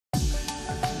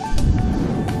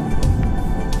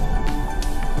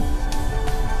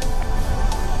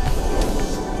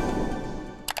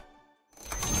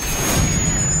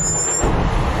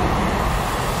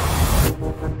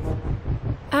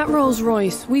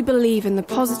Rolls-Royce, we believe in the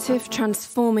positive,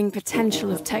 transforming potential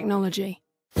of technology.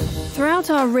 Throughout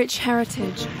our rich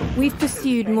heritage, we've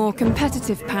pursued more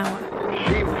competitive power,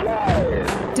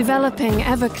 developing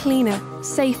ever cleaner,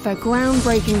 safer,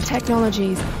 groundbreaking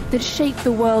technologies that shape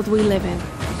the world we live in.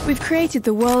 We've created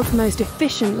the world's most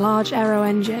efficient large aero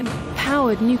engine,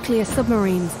 powered nuclear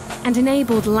submarines, and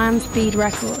enabled land speed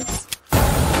records.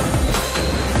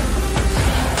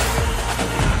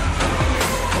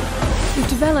 We've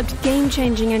developed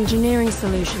game-changing engineering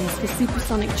solutions for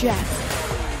supersonic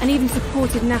jets, and even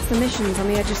supported NASA missions on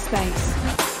the edge of space.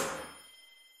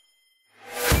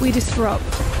 We disrupt,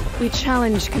 we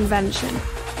challenge convention,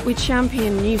 we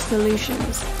champion new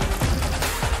solutions.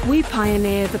 We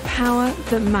pioneer the power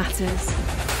that matters.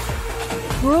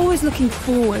 We're always looking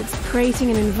forwards, creating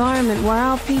an environment where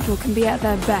our people can be at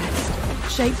their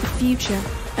best, shape the future,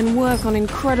 and work on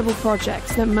incredible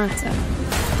projects that matter.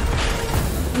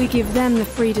 We give them the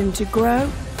freedom to grow,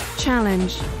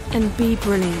 challenge, and be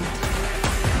brilliant.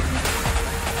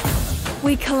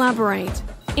 We collaborate,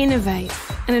 innovate,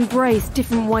 and embrace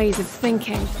different ways of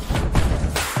thinking.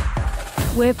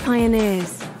 We're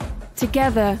pioneers.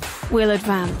 Together, we'll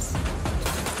advance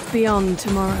beyond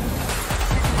tomorrow.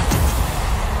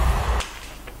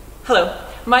 Hello,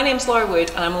 my name's Laura Wood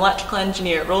and I'm an electrical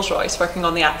engineer at Rolls-Royce working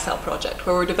on the ACCEL project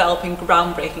where we're developing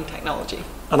groundbreaking technology.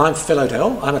 And I'm Phil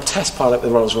O'Dell, I'm a test pilot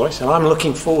with Rolls-Royce and I'm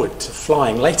looking forward to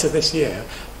flying later this year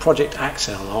Project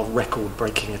ACCEL, our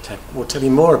record-breaking attempt. We'll tell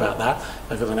you more about that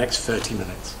over the next 30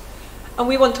 minutes. And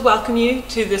we want to welcome you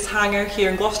to this hangar here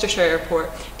in Gloucestershire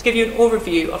Airport to give you an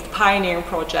overview of the pioneering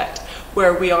project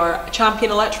where we are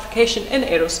championing electrification in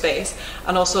aerospace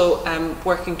and also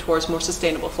working towards more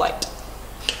sustainable flight.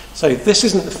 So this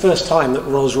isn't the first time that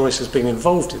Rolls-Royce has been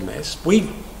involved in this.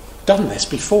 We've done this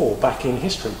before back in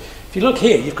history. If you look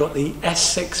here, you've got the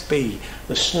S6B,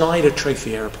 the Schneider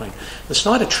Trophy aeroplane. The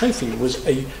Schneider Trophy was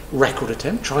a record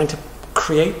attempt trying to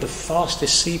create the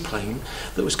fastest seaplane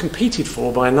that was competed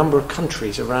for by a number of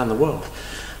countries around the world.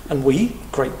 And we,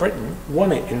 Great Britain,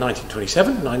 won it in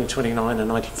 1927, 1929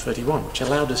 and 1931, which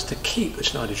allowed us to keep the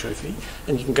Schneider Trophy,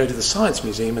 and you can go to the Science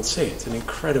Museum and see it. It's an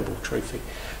incredible trophy.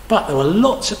 But there were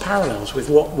lots of parallels with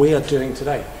what we are doing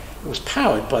today. It was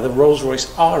powered by the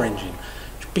Rolls-Royce R engine,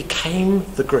 which became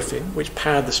the Griffin, which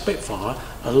powered the Spitfire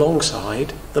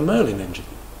alongside the Merlin engine.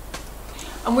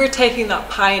 And we're taking that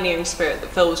pioneering spirit that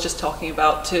Phil was just talking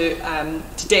about to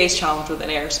today's challenge within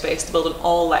aerospace, to build an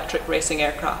all-electric racing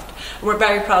aircraft. And we're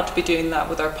very proud to be doing that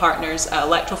with our partners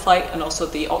Electrification and also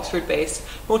the Oxford-based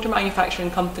motor manufacturing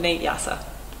company EASA.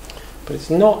 But it's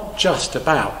not just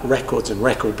about records and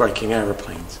record-breaking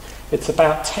aeroplanes. It's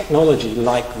about technology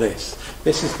like this.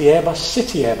 This is the Airbus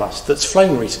City Airbus that's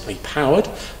flown recently, powered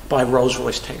by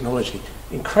Rolls-Royce technology.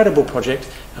 Incredible project,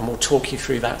 and we'll talk you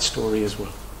through that story as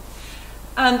well.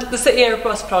 And the City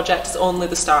Airbus project is only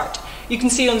the start. You can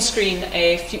see on screen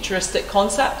a futuristic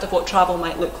concept of what travel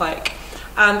might look like.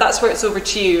 And that's where it's over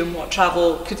to you and what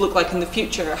travel could look like in the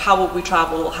future. How will we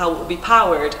travel? How will it be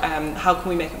powered? How can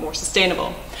we make it more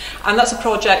sustainable? And that's a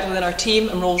project within our team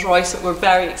and Rolls-Royce that we're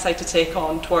very excited to take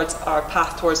on towards our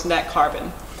path towards net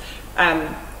carbon.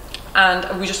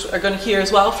 And we just are going to hear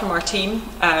as well from our team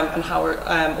and how we're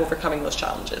overcoming those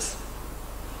challenges.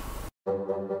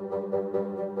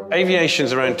 Aviation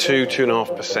is around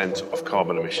 2–2.5% of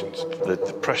carbon emissions. The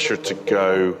pressure to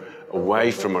go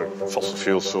away from a fossil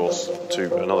fuel source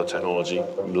to another technology,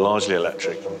 largely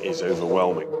electric, is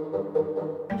overwhelming.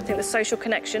 I think the social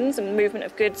connections and movement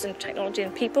of goods and technology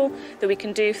and people that we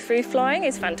can do through flying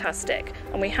is fantastic,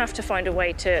 and we have to find a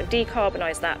way to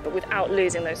decarbonise that but without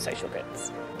losing those social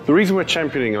goods. The reason we're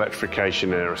championing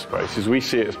electrification in aerospace is we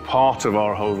see it as part of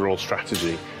our overall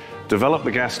strategy. Develop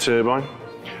the gas turbine,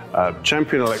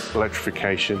 champion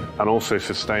electrification and also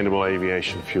sustainable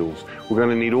aviation fuels. We're going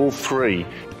to need all three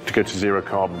to go to zero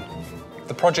carbon.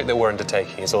 The project that we're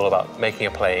undertaking is all about making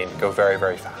a plane go very,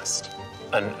 very fast.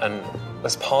 And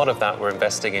as part of that, we're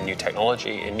investing in new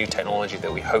technology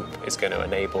that we hope is going to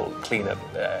enable cleaner,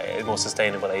 more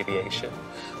sustainable aviation.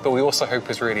 But we also hope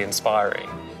is really inspiring.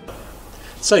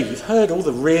 So you've heard all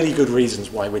the really good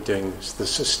reasons why we're doing this, the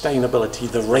sustainability,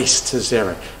 the race to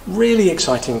zero. Really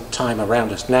exciting time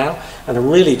around us now and a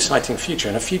really exciting future,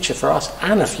 and a future for us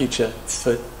and a future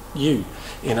for you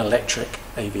in electric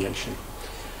aviation.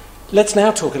 Let's now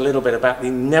talk a little bit about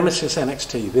the Nemesis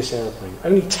NXT, this aeroplane.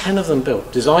 Only 10 of them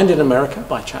built, designed in America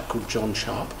by a chap called John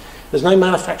Sharp. There's no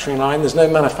manufacturing line, there's no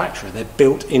manufacturer. They're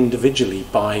built individually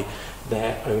by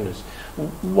their owners.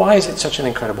 Why is it such an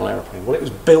incredible aeroplane? Well, it was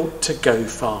built to go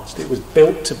fast. It was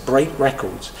built to break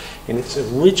records in its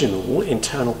original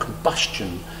internal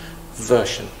combustion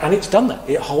version. And it's done that.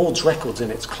 It holds records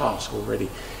in its class already.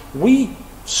 We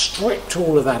stripped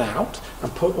all of that out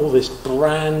and put all this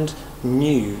brand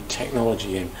new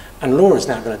technology in. And Laura's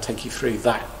now going to take you through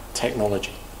that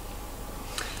technology.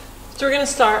 So we're going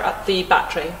to start at the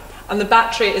battery. And the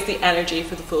battery is the energy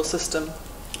for the fuel system.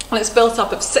 And it's built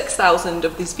up of 6,000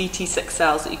 of these VT6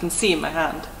 cells that you can see in my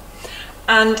hand.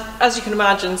 And as you can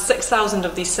imagine, 6,000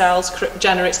 of these cells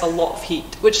generates a lot of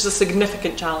heat, which is a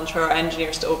significant challenge for our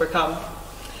engineers to overcome.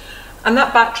 And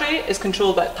that battery is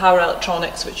controlled by power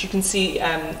electronics, which you can see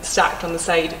stacked on the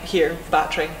side here of the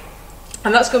battery.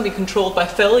 And that's going to be controlled by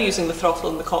Phil using the throttle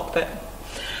in the cockpit.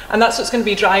 And that's what's going to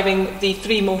be driving the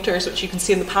 3 motors, which you can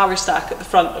see in the power stack at the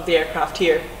front of the aircraft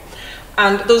here.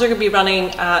 And those are going to be running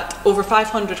at over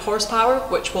 500 horsepower,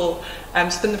 which will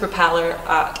spin the propeller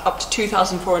at up to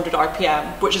 2,400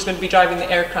 RPM, which is going to be driving the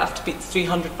aircraft to beat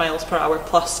 300 miles per hour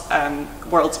plus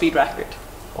world speed record.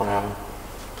 Wow.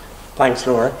 Thanks,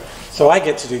 Laura. So I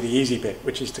get to do the easy bit,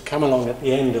 which is to come along at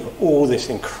the end of all this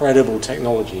incredible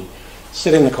technology,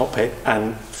 sit in the cockpit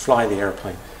and fly the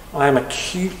aeroplane. I am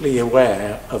acutely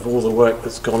aware of all the work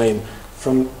that's gone in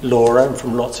from Laura and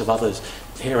from lots of others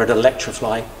here at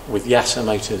Electrify with Yasser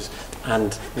Motors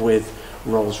and with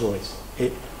Rolls-Royce.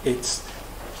 It's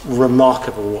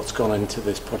remarkable what's gone into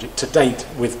this project to date,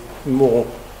 with more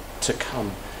to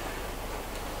come.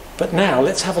 But now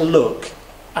let's have a look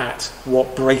at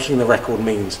what breaking the record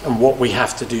means and what we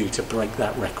have to do to break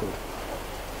that record.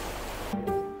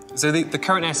 So the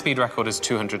current airspeed record is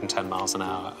 210 miles an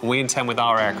hour. And we intend with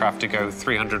our aircraft to go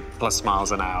 300 plus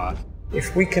miles an hour.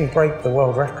 If we can break the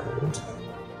world record,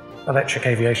 electric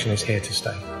aviation is here to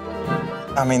stay.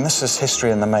 I mean, this is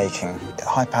history in the making.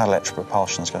 High-powered electric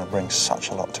propulsion is going to bring such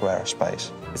a lot to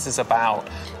aerospace. This is about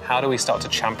how do we start to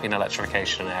champion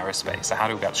electrification in aerospace? So how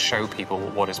do we show people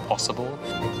what is possible?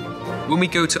 When we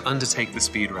go to undertake the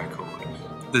speed record,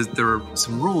 there are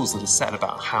some rules that are set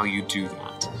about how you do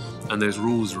that. And those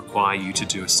rules require you to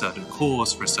do a certain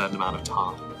course for a certain amount of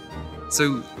time.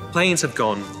 So planes have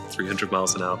gone 300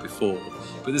 miles an hour before,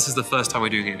 but this is the first time we're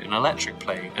doing it in an electric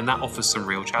plane, and that offers some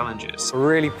real challenges. We're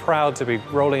really proud to be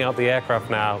rolling out the aircraft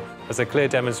now as a clear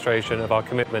demonstration of our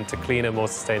commitment to cleaner, more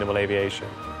sustainable aviation.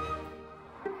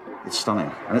 It's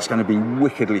stunning, and it's going to be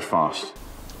wickedly fast.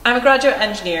 I'm a graduate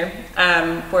engineer,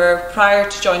 where prior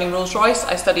to joining Rolls-Royce,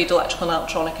 I studied electrical and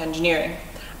electronic engineering.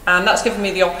 And that's given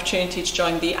me the opportunity to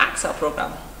join the ACCEL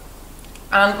programme.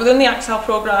 And within the ACCEL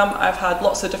programme, I've had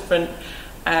lots of different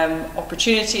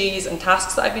opportunities and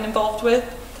tasks that I've been involved with.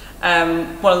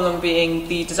 One of them being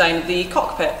the design of the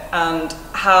cockpit, and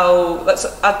how that's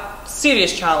a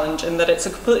serious challenge in that it's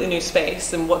a completely new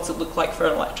space and what's it look like for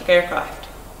an electric aircraft.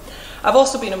 I've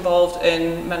also been involved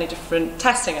in many different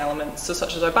testing elements, so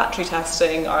such as our battery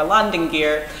testing, our landing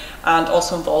gear, and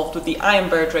also involved with the Iron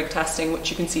Bird rig testing,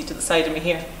 which you can see to the side of me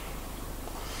here.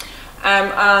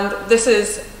 And this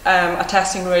is a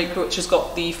testing rig which has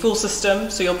got the full system,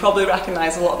 so you'll probably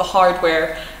recognise a lot of the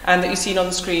hardware that you've seen on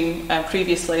the screen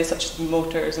previously, such as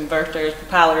motors, inverters,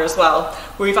 propeller as well,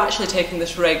 where we've actually taken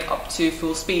this rig up to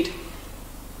full speed.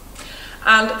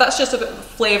 And that's just a bit of a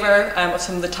flavour of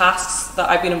some of the tasks that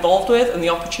I've been involved with and the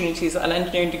opportunities that an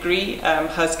engineering degree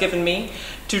has given me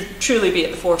to truly be at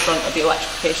the forefront of the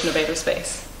electrification of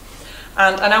aerospace.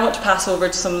 And I now want to pass over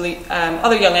to some of the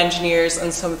other young engineers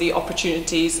and some of the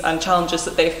opportunities and challenges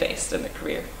that they've faced in their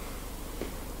career.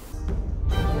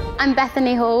 I'm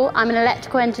Bethany Hall. I'm an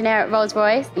electrical engineer at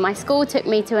Rolls-Royce. My school took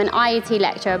me to an IET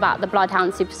lecture about the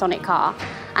Bloodhound supersonic car,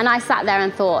 and I sat there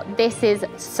and thought, this is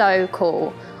so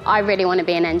cool. I really want to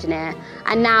be an engineer.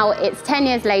 And now it's 10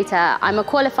 years later, I'm a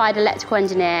qualified electrical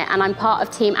engineer and I'm part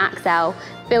of Team ACCEL,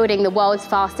 building the world's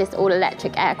fastest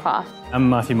all-electric aircraft. I'm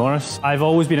Matthew Morris. I've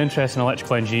always been interested in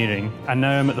electrical engineering, and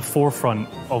now I'm at the forefront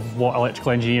of what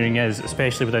electrical engineering is,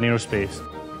 especially within aerospace.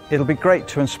 It'll be great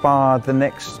to inspire the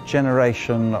next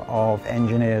generation of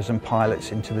engineers and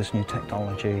pilots into this new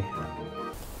technology.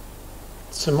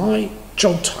 So my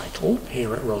job title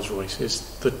here at Rolls-Royce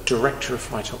is the Director of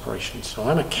Flight Operations. So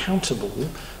I'm accountable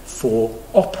for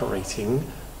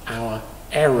operating our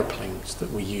aeroplanes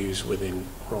that we use within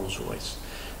Rolls-Royce.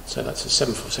 So that's a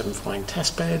 747 flying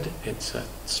testbed, it's a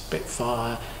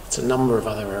Spitfire, it's a number of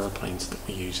other aeroplanes that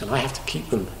we use. And I have to keep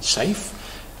them safe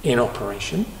in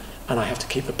operation, and I have to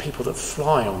keep the people that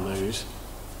fly on those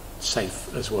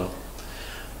safe as well.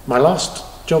 My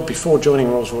last job before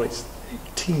joining Rolls-Royce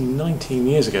 19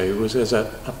 years ago was as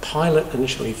a pilot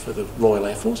initially for the Royal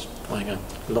Air Force, flying a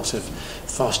lot of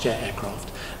fast jet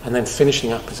aircraft, and then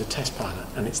finishing up as a test pilot.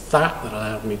 And it's that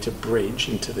allowed me to bridge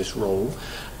into this role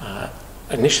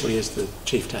initially as the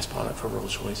chief test pilot for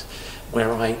Rolls-Royce,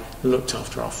 where I looked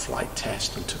after our flight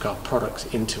test and took our products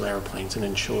into aeroplanes and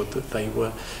ensured that they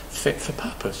were fit for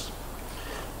purpose.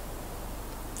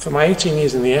 For my 18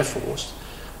 years in the Air Force,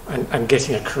 and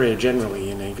getting a career generally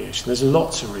in aviation, there's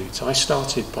lots of routes. I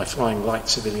started by flying light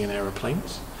civilian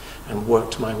aeroplanes and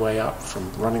worked my way up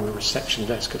from running the reception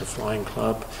desk at a flying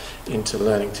club into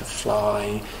learning to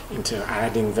fly, into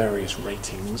adding various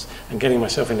ratings and getting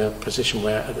myself in a position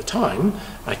where at the time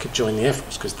I could join the Air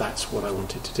Force because that's what I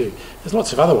wanted to do. There's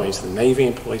lots of other ways. The Navy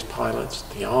employs pilots,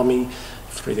 the Army,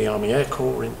 through the Army Air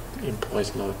Corps,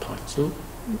 employs a lot of pilots.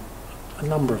 A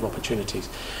number of opportunities.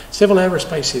 Civil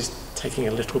aerospace is taking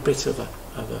a little bit of a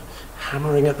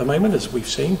hammering at the moment, as we've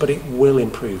seen, but it will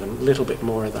improve, and a little bit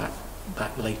more of that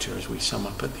later as we sum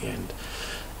up at the end.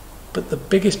 But the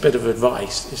biggest bit of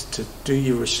advice is to do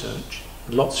your research.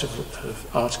 Lots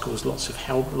of articles, lots of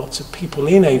help, lots of people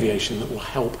in aviation that will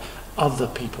help other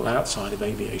people outside of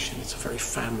aviation. It's a very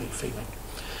family feeling.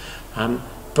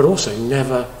 But also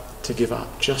never to give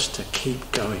up, just to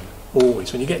keep going.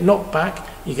 Always. When you get knocked back,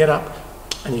 you get up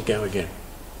and you go again.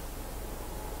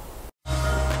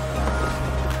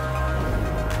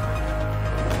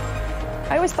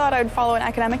 I always thought I would follow an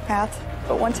academic path,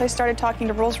 but once I started talking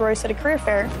to Rolls-Royce at a career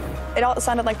fair, it all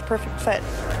sounded like the perfect fit.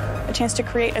 A chance to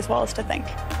create as well as to think.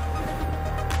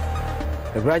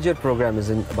 The graduate program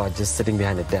isn't about just sitting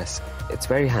behind a desk. It's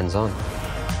very hands-on.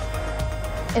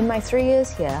 In my 3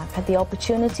 years here, I've had the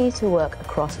opportunity to work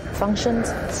across functions,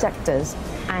 sectors,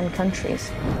 and countries.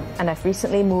 And I've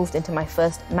recently moved into my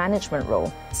first management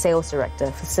role, sales director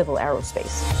for civil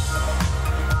aerospace.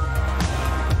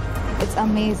 It's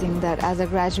amazing that as a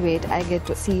graduate, I get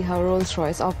to see how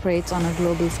Rolls-Royce operates on a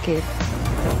global scale.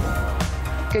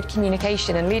 Good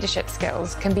communication and leadership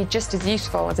skills can be just as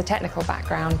useful as a technical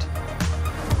background.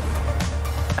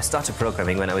 I started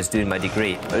programming when I was doing my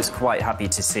degree. I was quite happy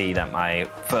to see that my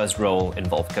first role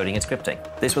involved coding and scripting.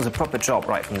 This was a proper job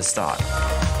right from the start.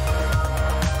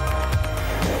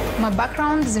 My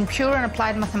background is in pure and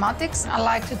applied mathematics. I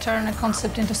like to turn a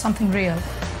concept into something real,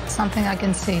 something I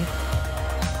can see.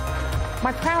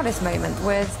 My proudest moment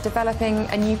was developing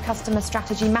a new customer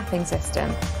strategy mapping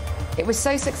system. It was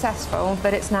so successful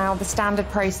that it's now the standard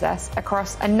process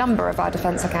across a number of our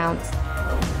defence accounts.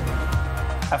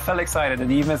 I felt excited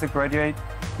that even as a graduate,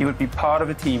 you would be part of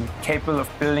a team capable of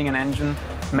building an engine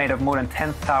made of more than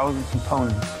 10,000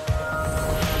 components.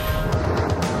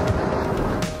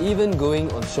 Even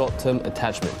going on short-term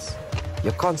attachments,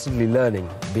 you're constantly learning,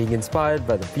 being inspired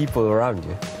by the people around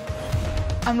you.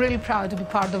 I'm really proud to be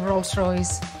part of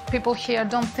Rolls-Royce. People here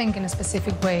don't think in a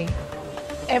specific way.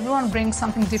 Everyone brings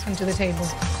something different to the table.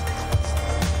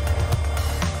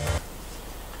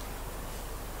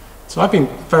 So I've been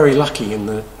very lucky in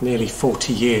the nearly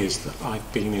 40 years that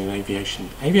I've been in aviation.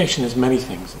 Aviation is many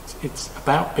things. It's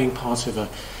about being part of a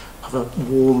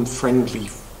warm, friendly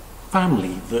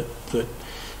family that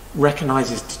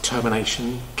recognises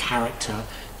determination, character,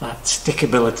 that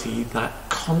stickability, that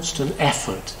constant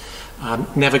effort,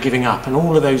 never giving up, and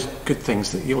all of those good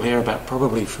things that you'll hear about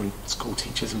probably from school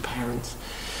teachers and parents.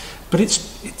 But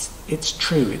it's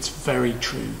true. It's very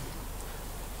true.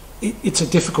 It's a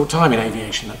difficult time in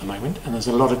aviation at the moment, and there's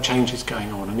a lot of changes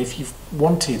going on. And if you've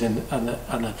wanted and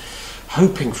are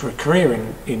hoping for a career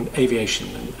in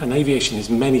aviation, and aviation is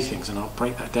many things, and I'll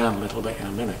break that down a little bit in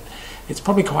a minute, it's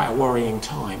probably quite a worrying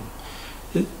time.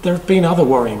 There have been other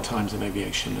worrying times in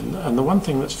aviation, and the one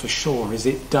thing that's for sure is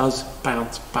it does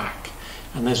bounce back,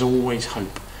 and there's always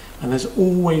hope, and there's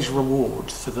always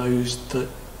reward for those that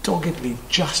doggedly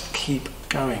just keep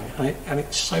going. And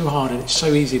it's so hard, and it's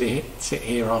so easy to sit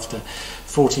here after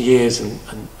 40 years and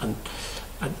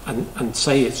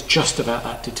say it's just about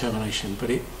that determination, but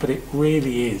it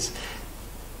really is.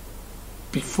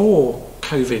 Before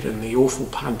COVID and the awful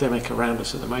pandemic around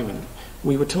us at the moment,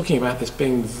 we were talking about this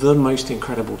being the most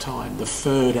incredible time, the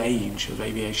third age of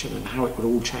aviation, and how it would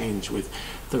all change with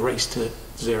the race to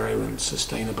zero and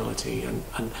sustainability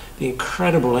and the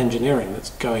incredible engineering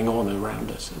that's going on around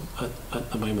us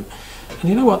at the moment. And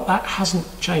you know what? That hasn't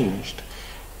changed.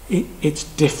 It's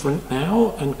different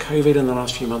now, and COVID in the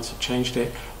last few months have changed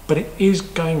it, but it is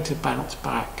going to bounce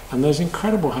back. And there's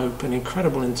incredible hope and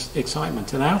incredible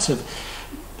excitement. And out of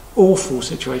awful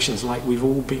situations like we've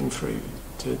all been through,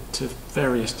 to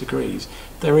various degrees,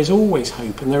 there is always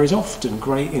hope, and there is often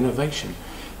great innovation.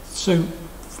 So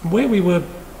from where we were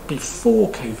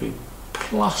before COVID,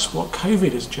 plus what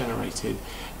COVID has generated,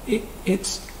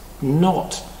 it's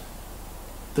not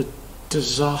the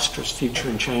disastrous future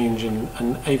and change,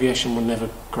 and aviation will never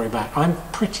grow back. I'm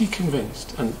pretty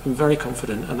convinced and very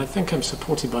confident, and I think I'm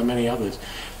supported by many others,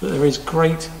 that there is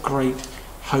great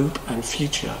hope and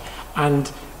future,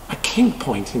 and a kink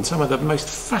point in some of the most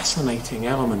fascinating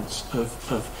elements of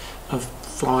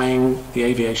flying, the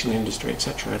aviation industry,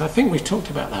 etc. And I think we've talked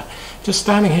about that. Just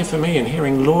standing here for me and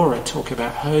hearing Laura talk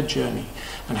about her journey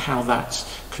and how that's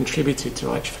contributed to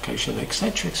electrification,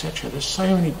 etc., etc. There's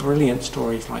so many brilliant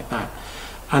stories like that.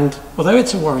 And although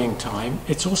it's a worrying time,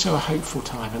 it's also a hopeful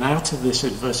time, and out of this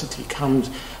adversity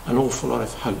comes an awful lot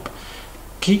of hope.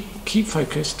 Keep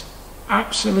focused,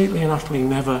 absolutely and utterly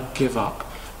never give up,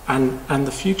 and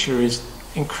the future is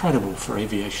incredible for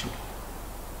aviation.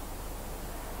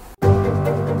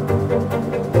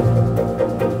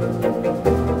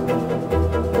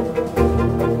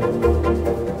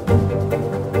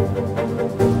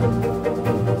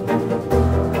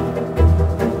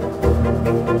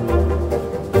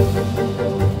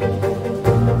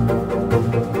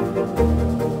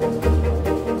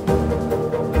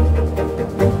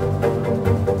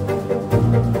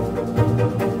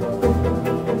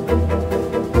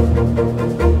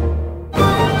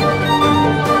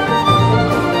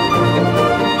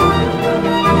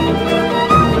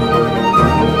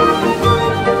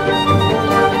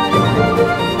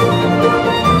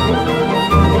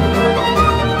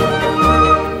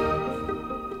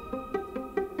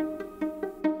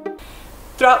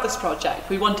 Throughout this project,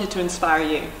 we wanted to inspire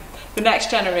you, the next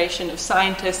generation of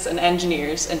scientists and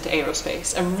engineers into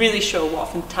aerospace, and really show what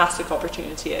a fantastic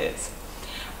opportunity it is.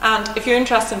 And if you're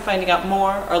interested in finding out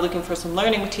more or looking for some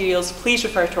learning materials, please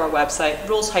refer to our website,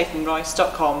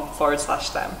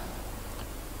 rolls-royce.com/them.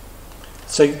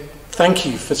 So thank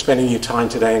you for spending your time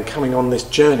today and coming on this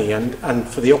journey, and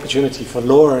for the opportunity for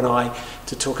Laura and I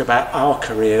to talk about our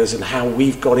careers and how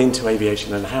we've got into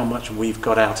aviation and how much we've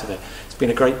got out of it. It's been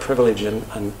a great privilege and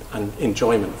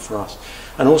enjoyment for us.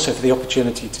 And also for the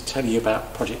opportunity to tell you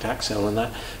about Project ACCEL and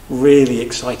that really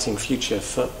exciting future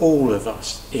for all of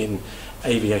us in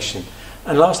aviation.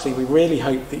 And lastly, we really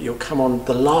hope that you'll come on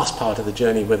the last part of the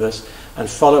journey with us and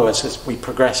follow us as we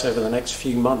progress over the next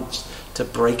few months to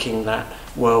breaking that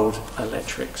world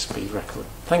electric speed record.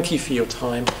 Thank you for your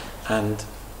time, and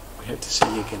we hope to see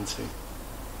you again soon.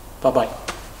 Bye-bye.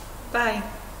 Bye.